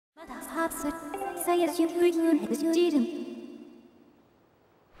Wow.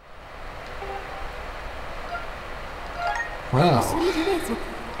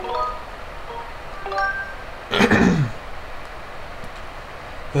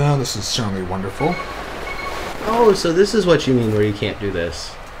 Well, this is certainly wonderful. Oh, so this is what you mean where you can't do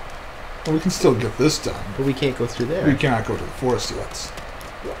this. Well, we can still get this done. But we can't go through there. We cannot go to the forest yet.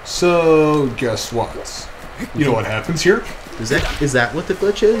 So, guess what? You know what happens here? Is that what the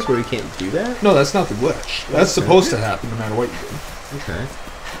glitch is, where you can't do that? No, that's not the glitch. That's supposed to happen no matter what you do. Okay.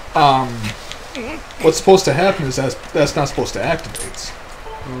 What's supposed to happen is that's not supposed to activate.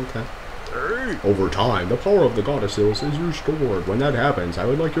 Okay. Over time, the power of the goddesses is restored. When that happens, I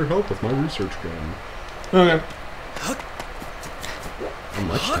would like your help with my research game. Okay. How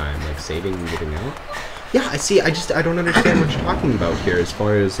much time? Like saving and getting out? Yeah, I see. I don't understand what you're talking about here as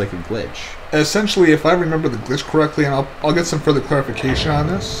far as like a glitch. Essentially, if I remember the glitch correctly, and I'll get some further clarification on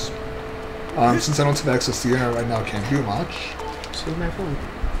this. Since I don't have access to the internet right now, I can't do much. Just use my phone.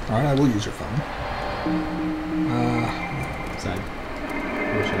 Alright, I will use your phone. Side.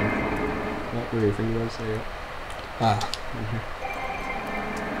 What were you thinking about? Say it.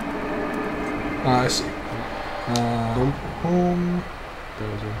 I see. Home.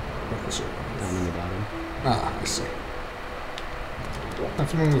 Browser. Down in the bottom. I see. I'm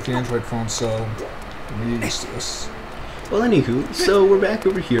familiar with the Android phone, so I'm used to this. Well, anywho, so we're back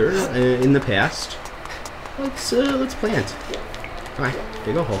over here in the past. Let's plant. Alright,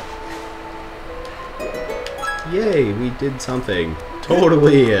 dig a hole. Yay, we did something.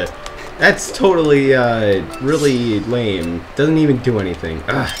 Totally, that's totally, really lame. Doesn't even do anything.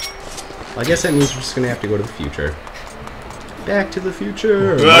 Ugh. Well, I guess that means we're just gonna have to go to the future. Back to the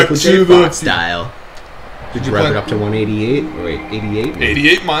future! Back Michael to J. the Fox style. Did you rev it up to 188? Or wait, 88?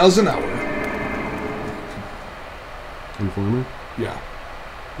 88 miles an hour. Informer? Yeah.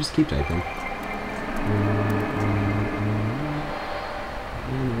 Just keep typing.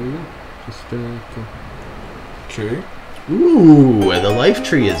 There we go. Just, go. Okay. Ooh, the life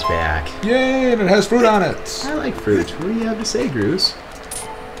tree is back. Yay, and it has fruit on it. I like fruit. What do you have to say, Groose?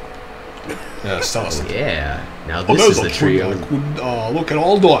 Yes, tell us. Yeah. Now this is the tree. Look at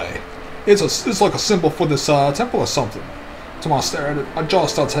all day. It's like a symbol for this temple or something. Tomorrow I stare at it, my jaw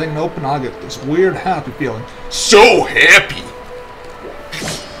starts hanging open, I get this weird happy feeling. So happy!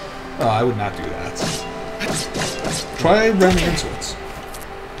 I would not do that. Try ramming into it.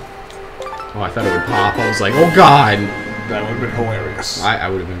 Oh, I thought it would pop. I was like, oh god! That would have been hilarious. I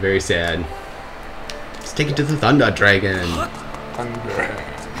would have been very sad. Let's take it to the Thunder Dragon. Underhand.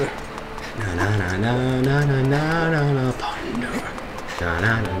 Na na na na na na na na na thunder. Na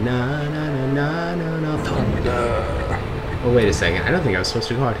na na na na na na na thunder. Oh wait a second, I don't think I was supposed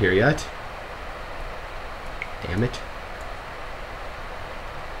to go out here yet. Damn it.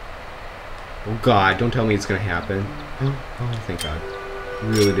 Oh god, don't tell me it's gonna happen. Oh thank god.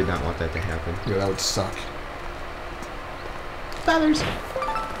 Really did not want that to happen. Yeah, that would suck. Feathers!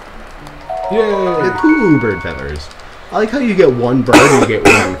 Yay! Ooh, bird feathers. I like how you get one bird and you get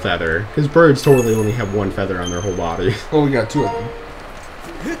one feather. Because birds totally only have one feather on their whole body. Well, we got two of them.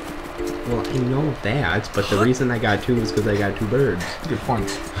 Well, I know that, but the reason I got two is because I got two birds. Good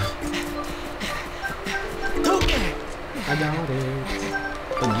point. I got it.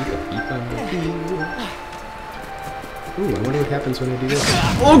 Ooh, I wonder what happens when I do this.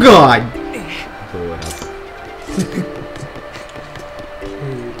 Oh god! I'll tell you what happens.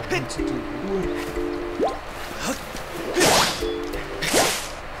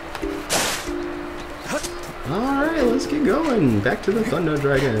 Alright, let's get going. Back to the Thunder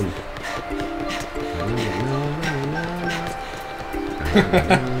Dragon.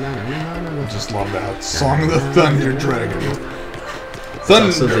 I just love that. Song of the Thunder Dragon. Thunder!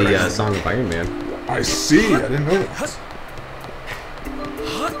 It's also the Song of Iron Man. I see, I didn't know that.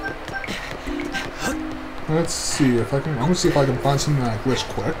 Let's see if I can. I'm gonna see if I can find something that glitch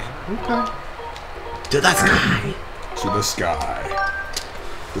quick. Okay. To the sky! To the sky.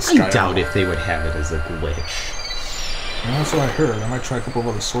 The sky. I doubt if they would have it as a glitch. Yeah, that's what I heard. I might try a couple of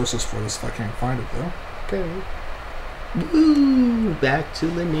other sources for this if I can't find it though. Okay. Woo! Back to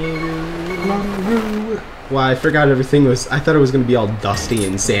the Nehru. Well, I forgot everything was. I thought it was going to be all dusty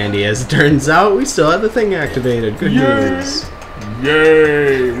and sandy. As it turns out, we still have the thing activated. Good news.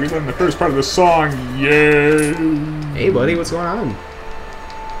 Yay! We learned the first part of the song. Yay! Hey, buddy, what's going on?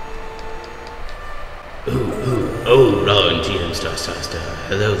 Oh, Ron, TM Star.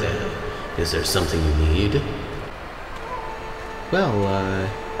 Hello there. Is there something you need? Well,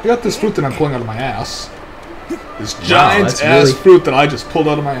 I got this fruit that I'm pulling out of my ass. This giant ass really... fruit that I just pulled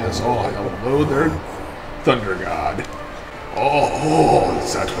out of my ass. Oh, hello there, Thunder God. Oh,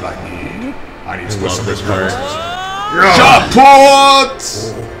 is that what I need? I need to put some this part. Shot put!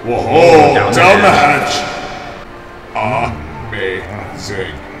 Whoa, down the hatch.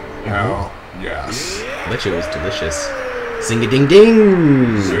 Amazing. Hell yes. Bet you it was delicious. Sing a ding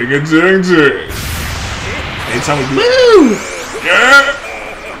ding! Sing a ding ding. Anytime we do Woo! yeah!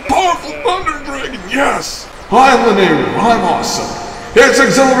 Powerful thunder dragon, yes! I'm Laneru, I'm awesome. It's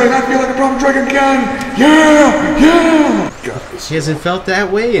exhilarating, I feel like a proper dragon again! Yeah! Yeah! Guys. He hasn't felt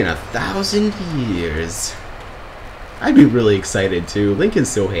that way in 1,000 years. I'd be really excited too. Lincoln's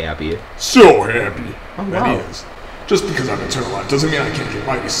so happy. So happy. Oh, And wow. he is. Just because I'm internalized doesn't mean I can't get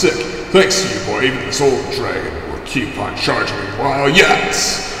mighty sick. Thanks to you, boy, even this old dragon will keep on charging me while yet.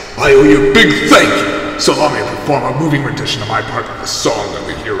 I owe you a big thank you. So allow me to perform a moving rendition of my part of the Song of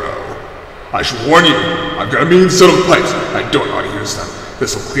the Hero. I should warn you, I've got a mean set of pipes. I don't know how to use them.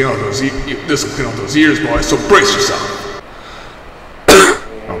 This will clean out those ears, boy. So brace yourself.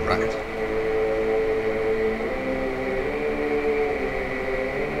 All right.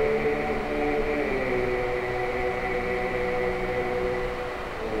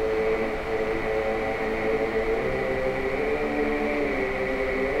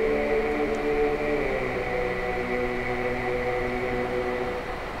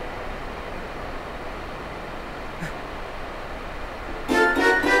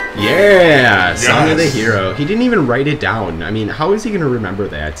 Yeah! Song of the Yes. Hero. He didn't even write it down. I mean, how is he going to remember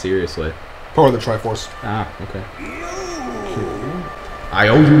that? Seriously. Power of the Triforce. Ah, okay. I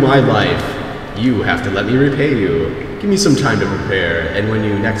owe you my life. You have to let me repay you. Give me some time to prepare, and when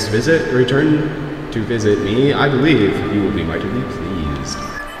you next return to visit me, I believe you will be mightily pleased.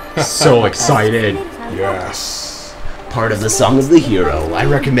 So excited. Yes. Part of the Song of the Hero. I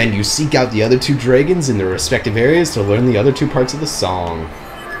recommend you seek out the other two dragons in their respective areas to learn the other two parts of the song.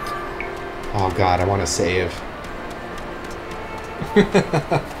 Oh god, I want to save.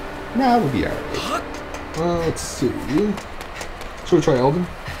 Nah, we'll be alright. Let's see. Should we try Elden?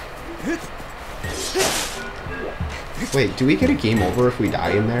 Wait, do we get a game over if we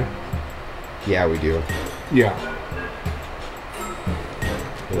die in there? Yeah, we do. Yeah.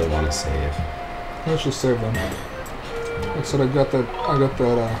 Really want to save. Let's just save them. Like I said, I got that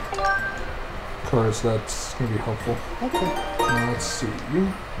card, so that's gonna be helpful. Okay. Let's see.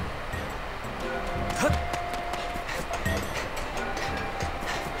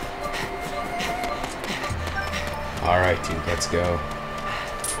 Alright, dude, let's go.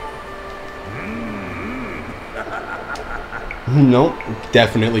 Nope,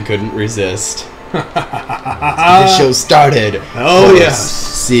 definitely couldn't resist. The show started. Oh, But yes.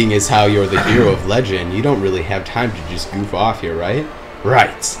 Seeing as how you're the hero of legend, you don't really have time to just goof off here, right?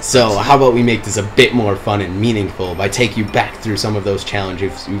 Right. So how about we make this a bit more fun and meaningful by taking you back through some of those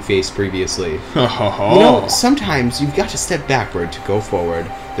challenges you faced previously. You know, sometimes you've got to step backward to go forward.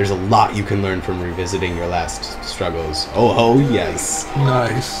 There's a lot you can learn from revisiting your last struggles. Oh, yes.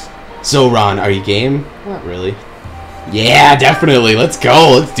 Nice. So, Ron, are you game? Not really. Yeah, definitely. Let's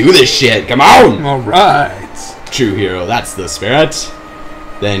go. Let's do this shit. Come on. All right. True hero, that's the spirit.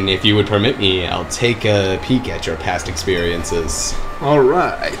 Then, if you would permit me, I'll take a peek at your past experiences. All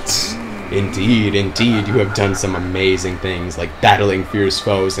right. Indeed, indeed, you have done some amazing things, like battling fierce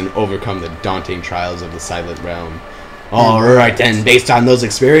foes and overcome the daunting trials of the Silent Realm. Alright then, based on those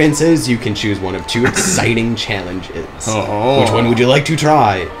experiences, you can choose one of two exciting challenges. Oh. Which one would you like to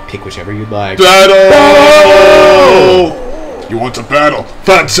try? Pick whichever you'd like. Battle! You want to battle?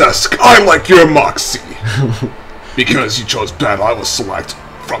 Fantastic! I like your moxie! Because you chose battle, I will select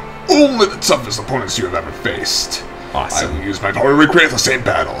from only the toughest opponents you have ever faced. Awesome. I will use my power to recreate the same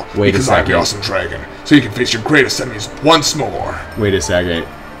battle. Wait a because I'm the second. awesome dragon, so you can face your greatest enemies once more. Wait a second.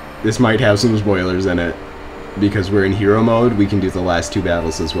 This might have some spoilers in it. Because we're in hero mode, we can do the last two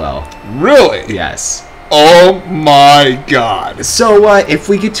battles as well. Really? Yes. Oh my god. So, if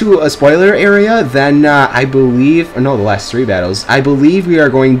we get to a spoiler area, then I believe... no, the last three battles. I believe we are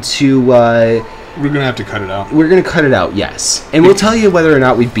going to... We're gonna have to cut it out. we're going to cut it out, yes. And we'll tell you whether or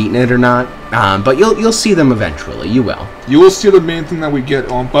not we've beaten it or not. But you'll see them eventually. You will. You will see the main thing that we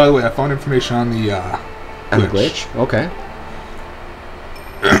get. Oh, and by the way, I found information on the And the glitch? Okay.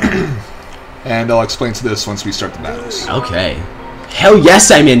 And I'll explain to this once we start the battles. Okay. Hell yes,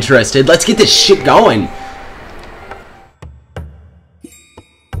 I'm interested. Let's get this shit going.